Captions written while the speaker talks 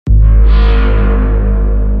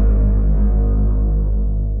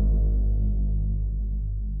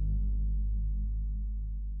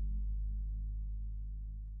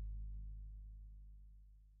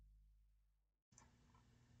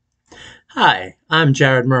Hi, I'm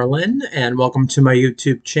Jared Merlin, and welcome to my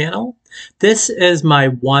YouTube channel. This is my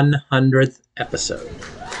 100th episode.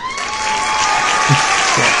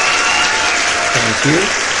 Thank you.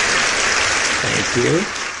 Thank you.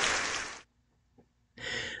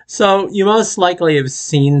 So, you most likely have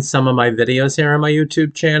seen some of my videos here on my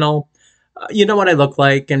YouTube channel. You know what I look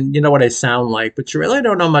like and you know what I sound like, but you really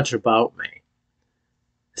don't know much about me.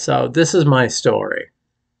 So, this is my story.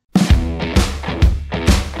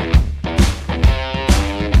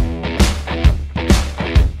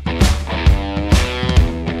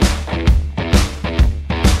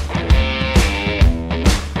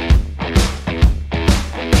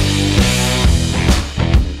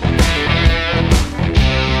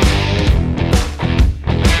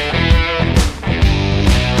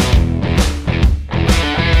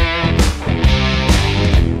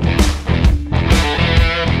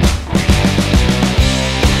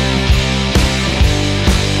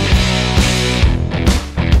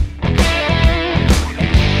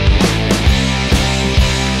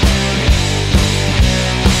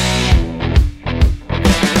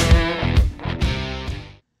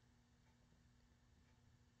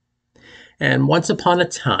 And once upon a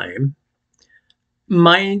time,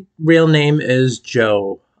 my real name is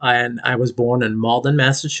Joe, and I was born in Malden,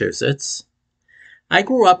 Massachusetts. I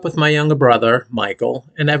grew up with my younger brother, Michael,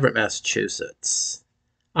 in Everett, Massachusetts.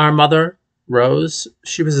 Our mother, Rose,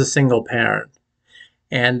 she was a single parent.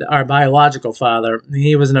 And our biological father,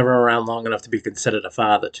 he was never around long enough to be considered a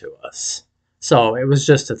father to us. So it was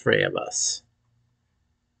just the three of us.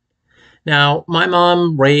 Now, my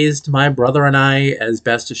mom raised my brother and I as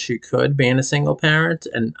best as she could, being a single parent,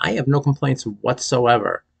 and I have no complaints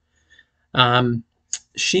whatsoever.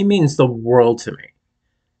 She means the world to me.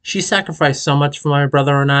 She sacrificed so much for my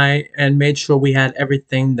brother and I and made sure we had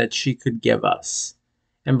everything that she could give us.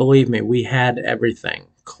 And believe me, we had everything.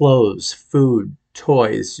 Clothes, food,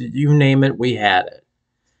 toys, you name it, we had it.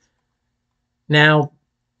 Now,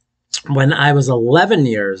 when I was 11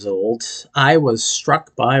 years old, I was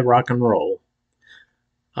struck by rock and roll.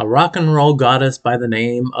 A rock and roll goddess by the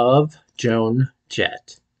name of Joan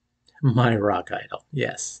Jett. My rock idol,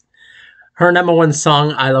 yes. Her #1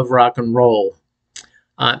 song, I Love Rock and Roll.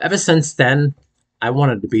 Ever since then, I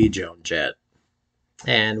wanted to be Joan Jett.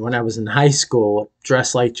 And when I was in high school,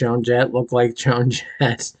 dressed like Joan Jett, looked like Joan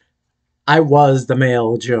Jett, I was the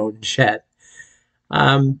male Joan Jett.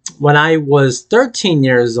 When I was 13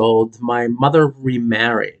 years old, my mother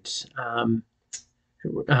remarried.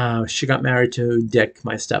 She got married to Dick,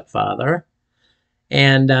 my stepfather.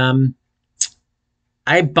 And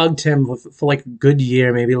I bugged him for like a good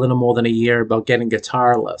year, maybe a little more than a year, about getting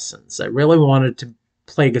guitar lessons. I really wanted to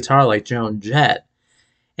play guitar like Joan Jett.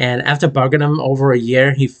 And after bugging him over a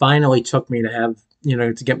year, he finally took me to have,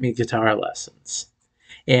 to get me guitar lessons.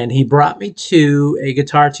 And he brought me to a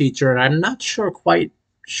guitar teacher, and I'm not quite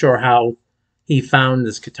sure how he found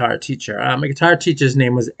this guitar teacher. My guitar teacher's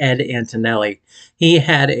name was Ed Antonelli. He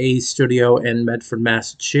had a studio in Medford,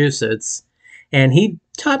 Massachusetts, and he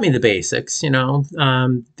taught me the basics,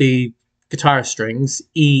 the guitar strings,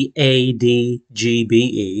 E, A, D, G, B,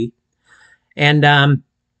 E. And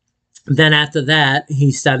then after that,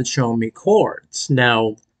 he started showing me chords.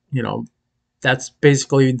 Now, that's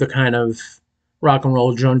basically the kind of rock and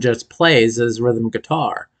roll Joan Jett plays as rhythm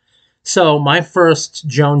guitar. So my first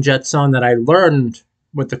Joan Jett song that I learned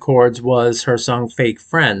with the chords was her song Fake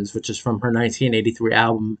Friends, which is from her 1983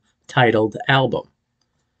 album titled Album.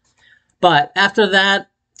 But after that,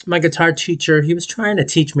 my guitar teacher, he was trying to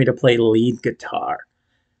teach me to play lead guitar.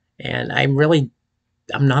 And I'm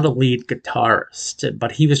not a lead guitarist,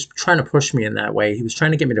 but he was trying to push me in that way. He was trying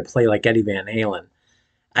to get me to play like Eddie Van Halen.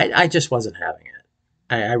 I just wasn't having it.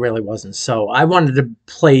 I really wasn't. So I wanted to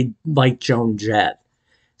play like Joan Jett.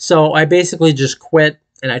 So I basically just quit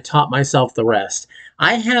and I taught myself the rest.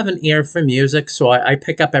 I have an ear for music, so I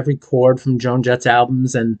pick up every chord from Joan Jett's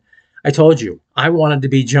albums, and I told you, I wanted to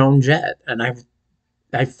be Joan Jett, and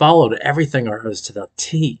I followed everything of hers to the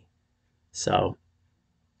T. So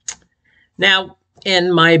now,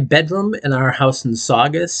 in my bedroom in our house in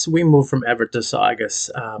Saugus, we moved from Everett to Saugus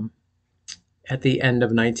at the end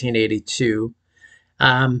of 1982.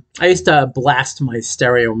 I used to blast my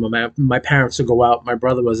stereo when my parents would go out. My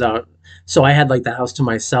brother was out. So I had like the house to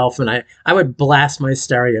myself, and I would blast my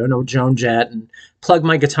stereo, no Joan Jett, and plug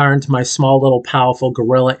my guitar into my small little powerful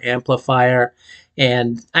Gorilla amplifier,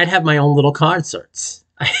 and I'd have my own little concerts.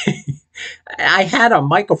 I had a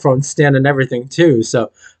microphone stand and everything too.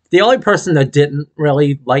 So the only person that didn't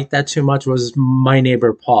really like that too much was my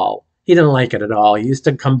neighbor, Paul. He didn't like it at all. He used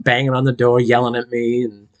to come banging on the door, yelling at me,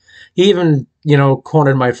 and He even,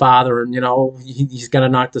 cornered my father and, he's going to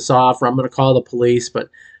knock this off or I'm going to call the police. But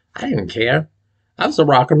I didn't care. I was a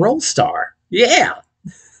rock and roll star. Yeah.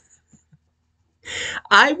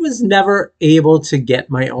 I was never able to get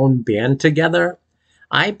my own band together.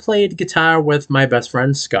 I played guitar with my best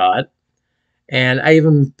friend Scott, and I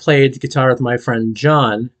even played guitar with my friend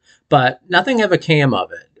John, but nothing ever came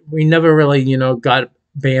of it. We never really, got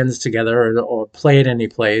bands together or played any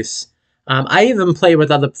place. I even played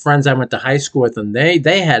with other friends I went to high school with, and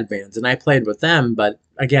they had bands, and I played with them, but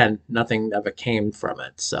again, nothing ever came from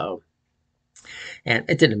it. So, and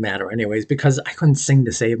it didn't matter anyways because I couldn't sing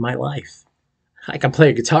to save my life. I could play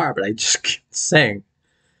a guitar, but I just couldn't sing.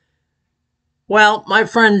 Well, my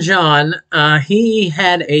friend John, he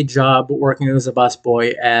had a job working as a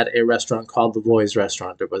busboy at a restaurant called the Loy's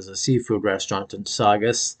Restaurant. It was a seafood restaurant in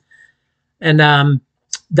Saugus. And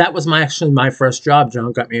that was actually my first job.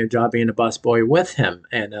 John got me a job being a busboy with him.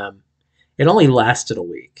 And it only lasted a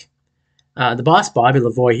week. The boss, Bobby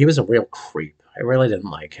Lavoie, he was a real creep. I really didn't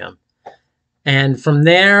like him. And from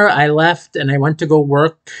there, I left and I went to go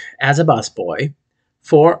work as a busboy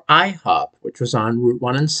for IHOP, which was on Route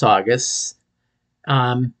 1 in Saugus.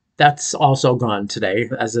 That's also gone today,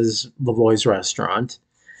 as is Lavoie's Restaurant.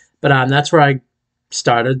 But that's where I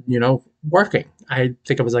started, working. I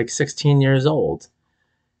think I was like 16 years old.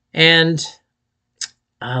 And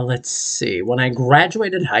let's see, when I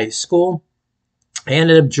graduated high school, I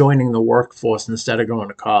ended up joining the workforce instead of going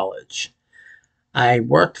to college. I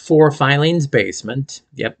worked for Filene's Basement.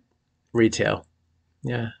 Yep, retail.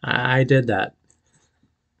 Yeah, I did that.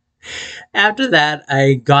 After that,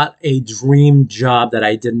 I got a dream job that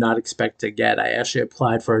I did not expect to get. I actually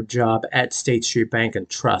applied for a job at State Street Bank and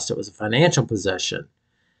Trust. It was a financial position.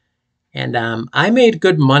 And I made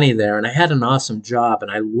good money there, and I had an awesome job.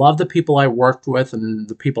 And I loved the people I worked with and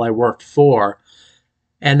the people I worked for.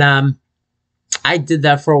 And I did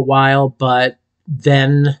that for a while, but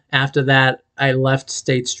then after that, I left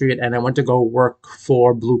State Street and I went to go work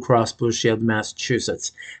for Blue Cross Blue Shield,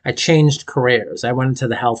 Massachusetts. I changed careers. I went into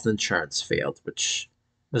the health insurance field, which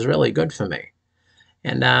was really good for me.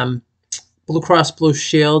 And Blue Cross Blue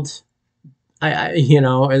Shield,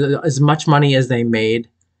 as much money as they made,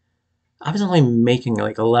 I was only making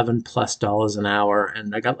like $11 plus an hour,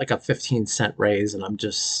 and I got like a 15-cent raise, and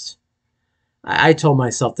I told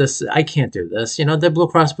myself I can't do this. The Blue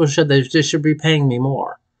Cross Blue Shield, they should be paying me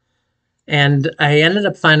more. And I ended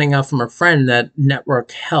up finding out from a friend that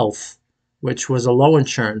Network Health, which was a low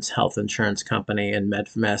insurance health insurance company in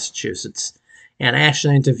Medford, Massachusetts, and I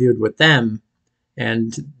actually interviewed with them,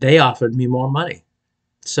 and they offered me more money.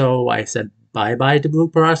 So I said bye-bye to Blue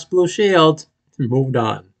Cross Blue Shield and moved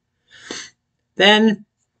on. Then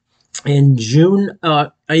in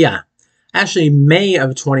May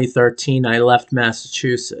of 2013, I left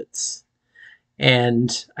Massachusetts.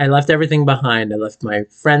 And I left everything behind. I left my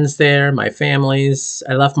friends there, my families.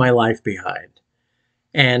 I left my life behind.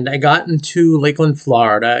 And I got into Lakeland,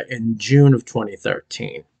 Florida in June of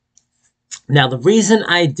 2013. Now, the reason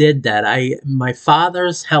I did that, my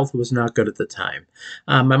father's health was not good at the time.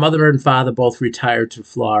 My mother and father both retired to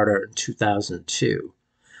Florida in 2002.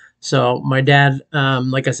 So my dad,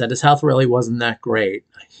 like I said, his health really wasn't that great.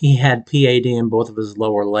 He had PAD in both of his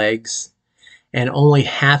lower legs, and only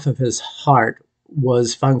half of his heart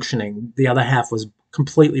was functioning. The other half was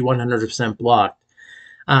completely 100% blocked.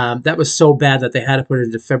 That was so bad that they had to put a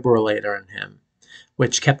defibrillator in him,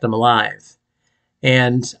 which kept him alive.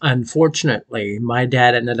 And unfortunately, my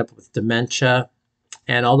dad ended up with dementia,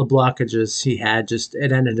 and all the blockages he had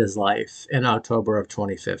it ended his life in October of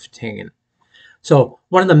 2015. So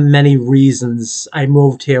one of the many reasons I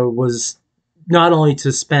moved here was not only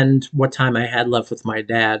to spend what time I had left with my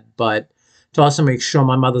dad, but to also make sure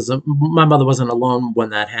my mother wasn't alone when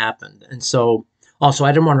that happened. And so also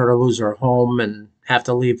I didn't want her to lose her home and have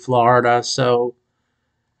to leave Florida. So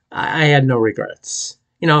I had no regrets.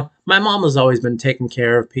 My mom has always been taking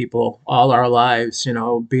care of people all our lives,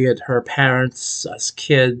 be it her parents, us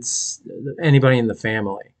kids, anybody in the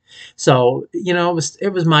family. So,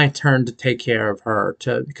 it was my turn to take care of her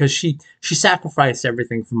because she sacrificed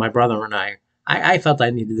everything for my brother and I. I felt I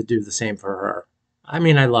needed to do the same for her. I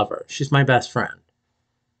mean, I love her. She's my best friend.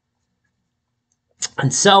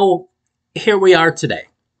 And so here we are today.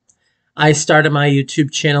 I started my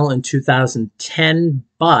YouTube channel in 2010,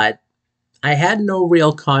 but I had no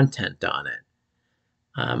real content on it.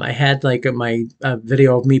 I had like my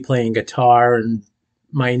video of me playing guitar and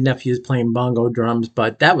my nephews playing bongo drums,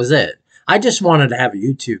 but that was it. I just wanted to have a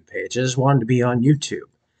YouTube page. I just wanted to be on YouTube.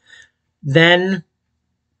 Then,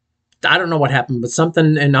 I don't know what happened, but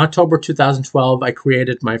something in October 2012, I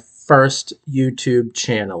created my first YouTube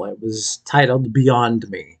channel. It was titled Beyond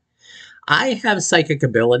Me. I have psychic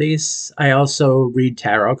abilities. I also read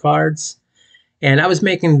tarot cards. And I was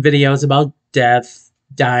making videos about death,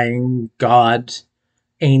 dying, God,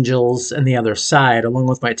 angels, and the other side, along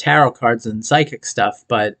with my tarot cards and psychic stuff,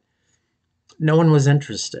 but no one was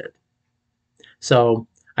interested. So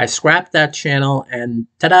I scrapped that channel and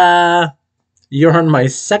ta-da! You're on my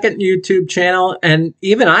second YouTube channel, and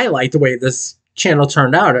even I like the way this channel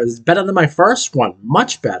turned out. It was better than my first one,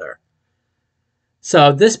 much better.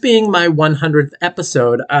 So this being my 100th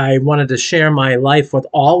episode, I wanted to share my life with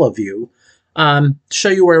all of you, show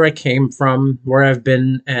you where I came from, where I've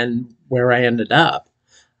been, and where I ended up.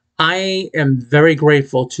 I am very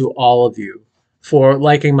grateful to all of you for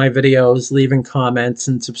liking my videos, leaving comments,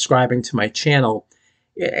 and subscribing to my channel.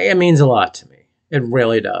 It means a lot to me. It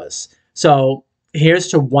really does. So here's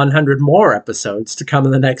to 100 more episodes to come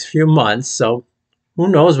in the next few months. So who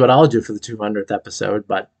knows what I'll do for the 200th episode,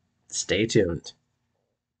 but stay tuned.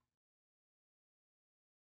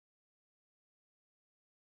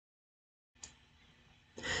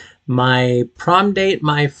 My prom date,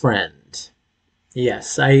 my friend.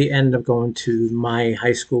 Yes, I ended up going to my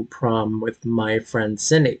high school prom with my friend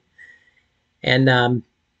Cindy. And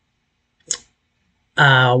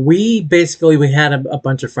we had a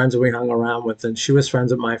bunch of friends that we hung around with, and she was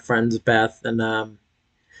friends with my friends Beth, and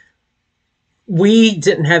we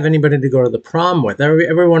didn't have anybody to go to the prom with.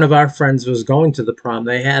 Every one of our friends was going to the prom.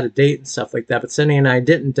 They had a date and stuff like that, but Cindy and I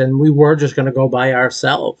didn't, and we were just going to go by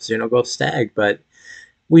ourselves, go stag. But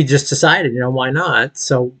we just decided, why not?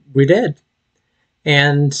 So we did.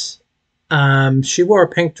 And she wore a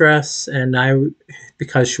pink dress, and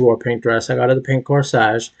because she wore a pink dress, I got her the pink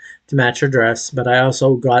corsage to match her dress, but I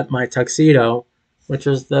also got my tuxedo, which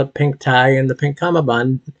was the pink tie and the pink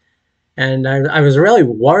cummerbund. And I was really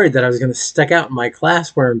worried that I was going to stick out in my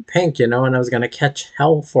class wearing pink, and I was going to catch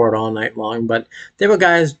hell for it all night long. But there were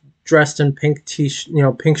guys dressed in pink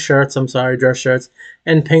pink shirts, dress shirts,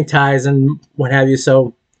 and pink ties and what have you.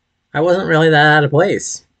 So I wasn't really that out of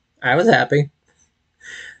place. I was happy.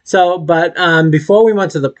 So, but before we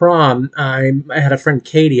went to the prom, I had a friend,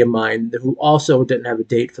 Katie, of mine, who also didn't have a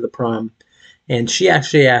date for the prom. And she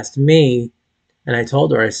actually asked me, and I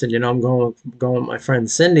told her, I said, I'm going with my friend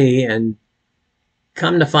Cindy. And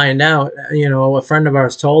come to find out, a friend of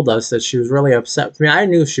ours told us that she was really upset with me. I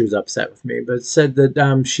knew she was upset with me, but said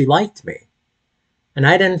that she liked me. And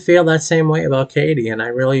I didn't feel that same way about Katie. And I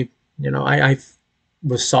really, I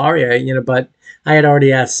was sorry, but I had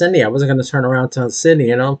already asked Cindy. I wasn't going to turn around and tell Cindy,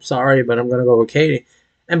 I'm sorry, but I'm going to go with Katie.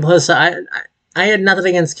 And plus, I had nothing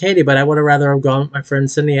against Katie, but I would have rather have gone with my friend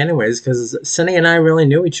Cindy anyways, because Cindy and I really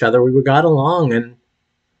knew each other. We got along, and,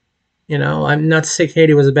 I'm not to say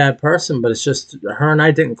Katie was a bad person, but it's just her and I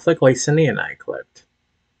didn't click like Cindy and I clicked.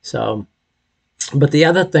 So, but the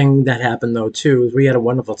other thing that happened, though, too, is we had a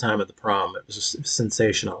wonderful time at the prom. It was just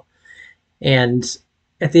sensational. And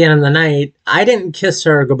at the end of the night, I didn't kiss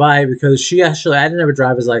her goodbye because I didn't have a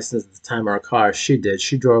driver's license at the time or a car. She did.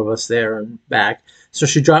 She drove us there and back. So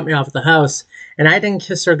she dropped me off at the house, and I didn't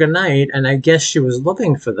kiss her goodnight, and I guess she was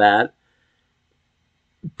looking for that.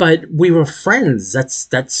 But we were friends.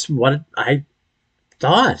 That's what I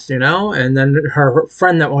thought, And then her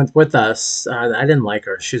friend that went with us, I didn't like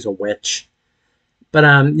her. She's a witch. But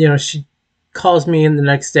she calls me in the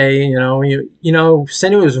next day,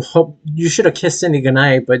 Cindy you should have kissed Cindy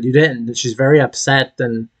goodnight, but you didn't. And she's very upset,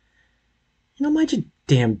 and, mind your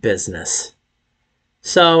damn business.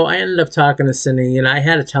 So I ended up talking to Cindy, and I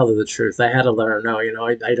had to tell her the truth. I had to let her know,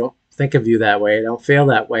 I don't think of you that way. I don't feel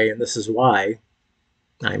that way, and this is why.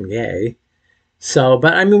 I'm gay. So,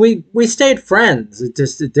 but I mean, we stayed friends. It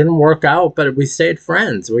didn't work out, but we stayed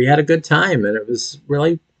friends. We had a good time, and it was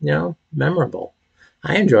really, memorable.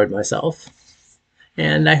 I enjoyed myself.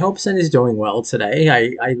 And I hope Cindy's doing well today.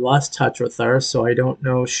 I lost touch with her, so I don't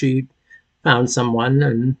know if she found someone.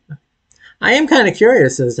 And I am kind of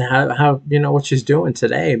curious as to how what she's doing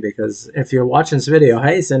today, because if you're watching this video,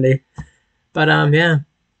 hey, Cindy. But yeah,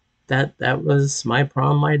 that was my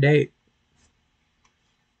prom, my date.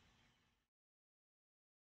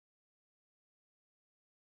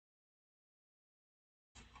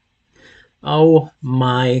 Oh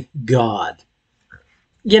my God.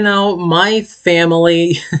 My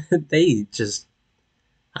family, they just,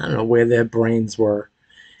 I don't know where their brains were.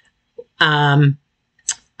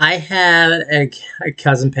 I had a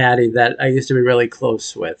cousin Patty that I used to be really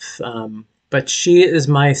close with, but she is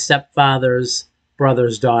my stepfather's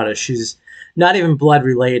brother's daughter. She's not even blood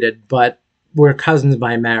related, but we're cousins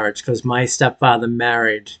by marriage because my stepfather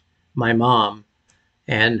married my mom,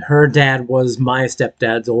 and her dad was my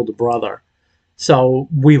stepdad's older brother. So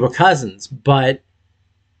we were cousins, but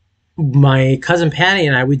my cousin Patty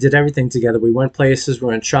and I, we did everything together. We went places, we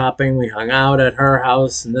went shopping, we hung out at her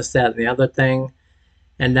house, and this, that, and the other thing.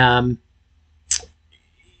 And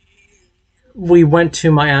we went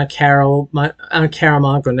to my aunt Carol. My aunt Carol and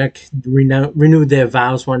my uncle Nick renewed their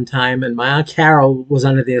vows one time, and my aunt Carol was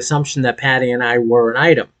under the assumption that Patty and I were an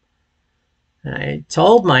item. And I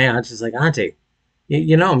told my aunt, she's like, Auntie,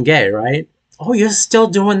 you know I'm gay, right? Oh, you're still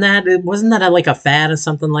doing that? Wasn't that like a fad or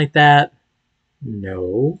something like that?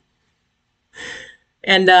 No.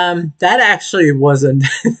 And that actually wasn't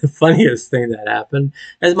the funniest thing that happened.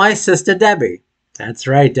 As my sister Debbie. That's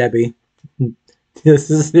right, Debbie.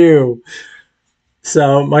 This is you.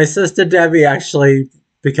 So my sister Debbie actually,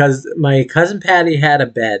 because my cousin Patty had a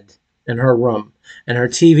bed in her room, and her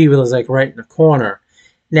TV was like right in the corner.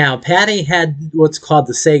 Now Patty had what's called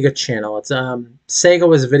the Sega channel. It's Sega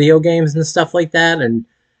was video games and stuff like that, and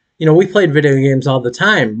we played video games all the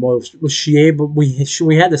time. Well, was she able? We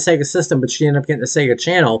had the Sega system, but she ended up getting the Sega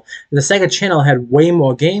channel, and the Sega channel had way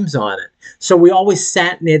more games on it. So we always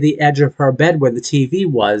sat near the edge of her bed where the TV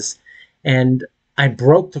was, and I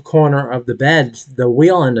broke the corner of the bed, the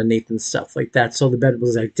wheel underneath and stuff like that, so the bed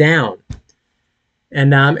was like down.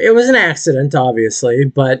 And it was an accident, obviously,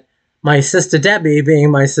 but my sister Debbie,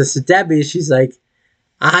 being my sister Debbie, she's like,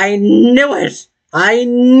 I knew it! I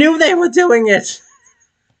knew they were doing it!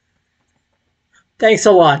 Thanks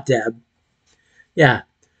a lot, Deb. Yeah.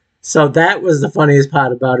 So that was the funniest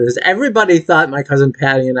part about it, is everybody thought my cousin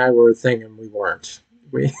Patty and I were a thing, and we weren't.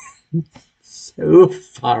 We so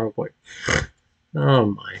far away. Oh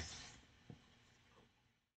my.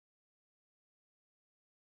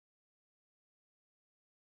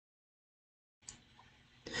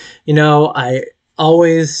 I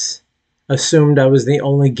always assumed I was the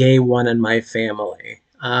only gay one in my family.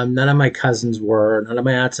 None of my cousins were. None of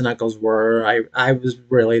my aunts and uncles were. I was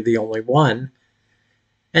really the only one.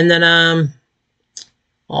 And then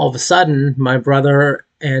all of a sudden, my brother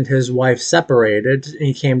and his wife separated.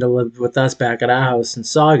 He came to live with us back at our house in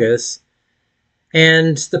Saugus.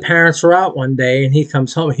 And the parents were out one day, and he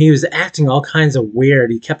comes home. He was acting all kinds of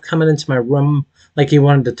weird. He kept coming into my room like he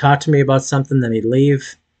wanted to talk to me about something, then he'd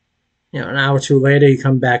leave. An hour or two later, he'd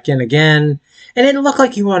come back in again. And it looked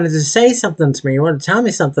like he wanted to say something to me. He wanted to tell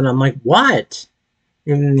me something. I'm like, what?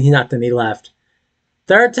 And he knocked and he left.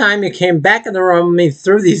 Third time, he came back in the room, he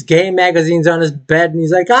threw these gay magazines on his bed, and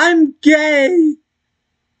he's like, I'm gay!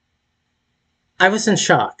 I was in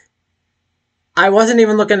shock. I wasn't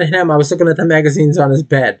even looking at him. I was looking at the magazines on his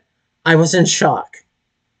bed. I was in shock.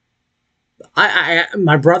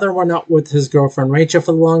 My brother went out with his girlfriend Rachel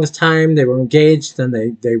for the longest time. They were engaged, then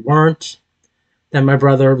they weren't. Then my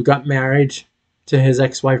brother got married to his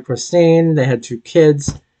ex-wife Christine. They had 2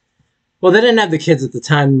 kids. Well, they didn't have the kids at the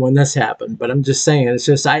time when this happened, but I'm just saying, it's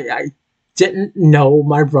just I didn't know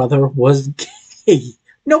my brother was gay.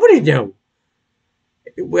 Nobody knew.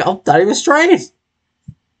 We all thought he was straight.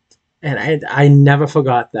 And I never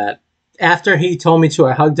forgot that. After he told me to,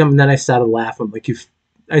 I hugged him, and then I started laughing. Like,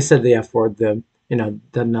 I said the F word, the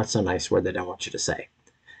not so nice word they don't want you to say.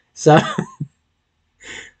 So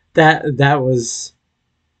that was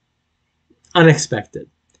unexpected.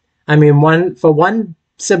 I mean, one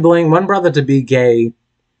sibling, one brother to be gay,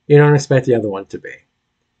 you don't expect the other one to be.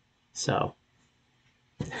 So.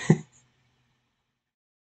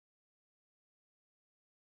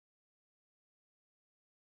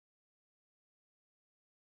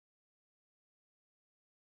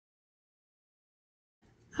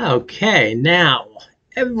 Okay, now,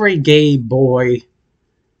 every gay boy,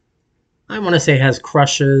 I want to say, has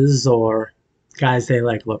crushes or guys they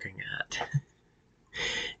like looking at.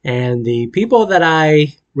 And the people that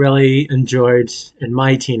I really enjoyed in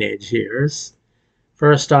my teenage years,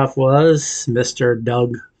 first off was Mr.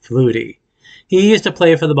 Doug Flutie. He used to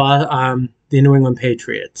play for the New England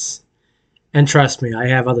Patriots. And trust me, I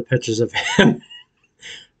have other pictures of him,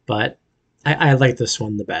 but I like this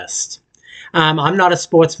one the best. I'm not a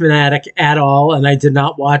sports fanatic at all, and I did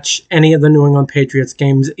not watch any of the New England Patriots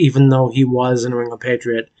games, even though he was a New England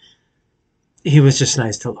Patriot. He was just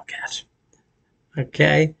nice to look at.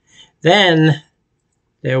 Okay? Then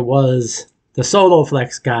there was the solo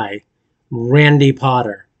flex guy, Randy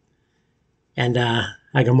Potter. And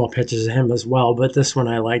I got more pictures of him as well, but this one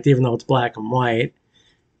I liked, even though it's black and white.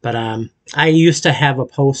 But I used to have a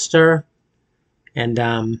poster, and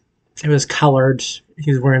it was colored.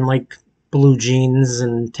 He was wearing like blue jeans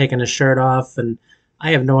and taking his shirt off, and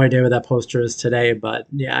I have no idea what that poster is today, but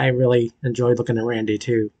yeah, I really enjoyed looking at Randy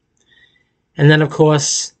too. And then, of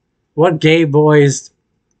course, what gay boy's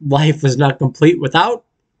life is not complete without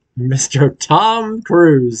Mr. Tom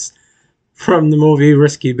Cruise from the movie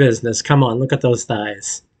Risky Business. Come on, look at those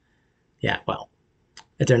thighs. Yeah, well,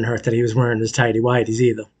 it didn't hurt that he was wearing his tighty whities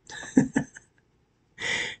either.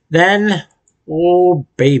 Then, oh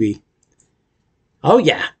baby. Oh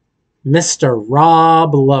yeah, Mr.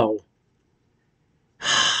 Rob Lowe.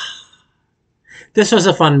 This was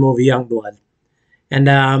a fun movie, Youngblood.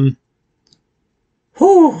 And,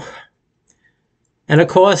 whew. And of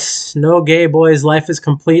course, no gay boy's life is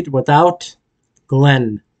complete without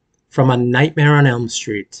Glenn from A Nightmare on Elm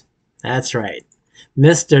Street. That's right.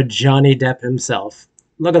 Mr. Johnny Depp himself.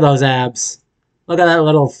 Look at those abs. Look at that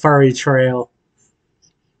little furry trail.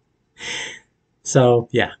 So,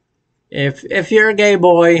 yeah. If you're a gay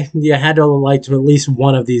boy, you had to like to at least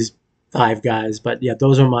one of these 5 guys. But yeah,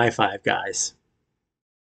 those are my 5 guys.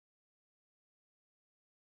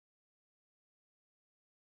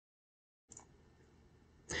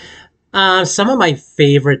 Some of my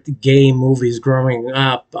favorite gay movies growing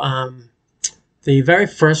up. The very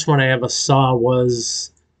first one I ever saw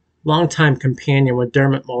was Longtime Companion with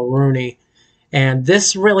Dermot Mulroney. And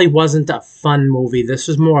this really wasn't a fun movie. This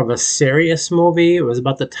was more of a serious movie. It was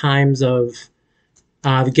about the times of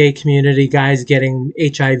the gay community, guys getting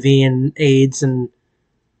HIV and AIDS, and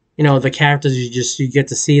the characters you get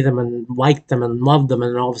to see them and like them and love them,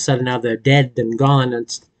 and all of a sudden now they're dead and gone.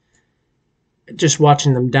 It's just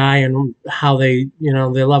watching them die and how they,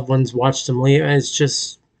 their loved ones watched them leave.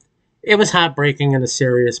 It was heartbreaking and a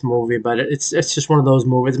serious movie, but it's just one of those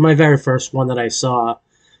movies. My very first one that I saw,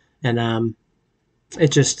 and it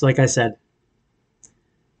just, like I said,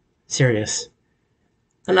 serious.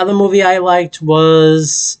 Another movie I liked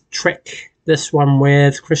was Trick. This one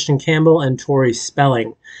with Christian Campbell and Tori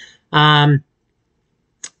Spelling. I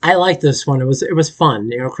liked this one. It was fun.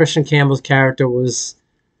 Christian Campbell's character was,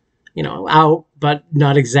 out, but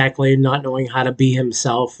not exactly, not knowing how to be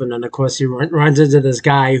himself. And then, of course, he runs into this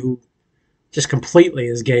guy who just completely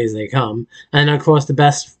as gay as they come. And, of course, the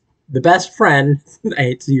best friend, I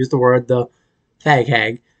hate to use the word, the fag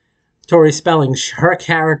hag, Tori Spelling, her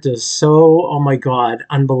character is so, oh my God,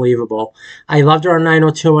 unbelievable. I loved her on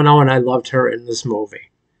 90210, and I loved her in this movie.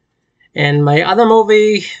 And my other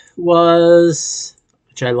movie was,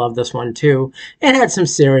 which I love this one too, it had some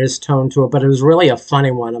serious tone to it, but it was really a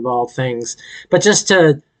funny one of all things. But just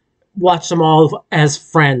to watch them all as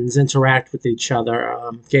friends interact with each other,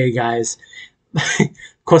 gay guys.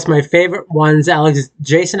 Of course, my favorite ones,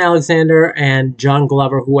 Jason Alexander and John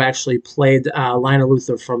Glover, who actually played Lionel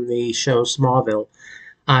Luthor from the show Smallville.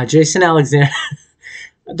 Jason Alexander,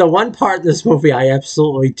 the one part in this movie I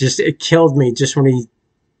absolutely it killed me just when he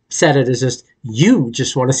said it, is just, you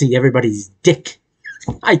just want to see everybody's dick.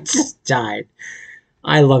 I just died.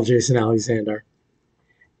 I love Jason Alexander.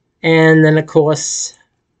 And then, of course,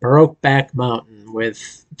 Brokeback Mountain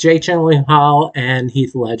with Jake Gyllenhaal and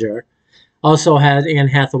Heath Ledger. Also had Anne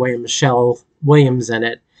Hathaway and Michelle Williams in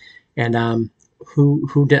it. And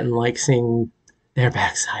who didn't like seeing their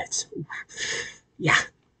backsides? Yeah.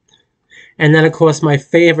 And then, of course, my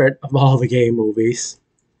favorite of all the gay movies,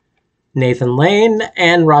 Nathan Lane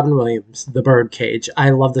and Robin Williams, The Birdcage. I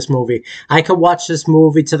love this movie. I could watch this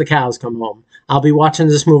movie till the cows come home. I'll be watching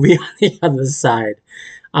this movie on the other side.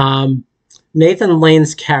 Nathan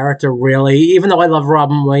Lane's character really, even though I love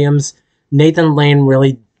Robin Williams, Nathan Lane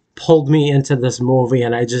really pulled me into this movie,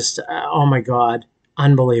 and I just, oh my God,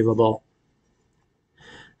 unbelievable.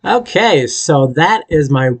 Okay, so that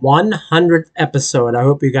is my 100th episode. I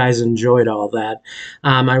hope you guys enjoyed all that.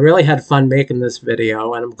 I really had fun making this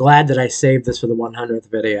video, and I'm glad that I saved this for the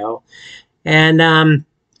 100th video. And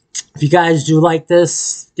if you guys do like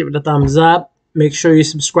this, give it a thumbs up. Make sure you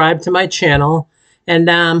subscribe to my channel,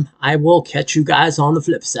 and I will catch you guys on the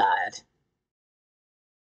flip side.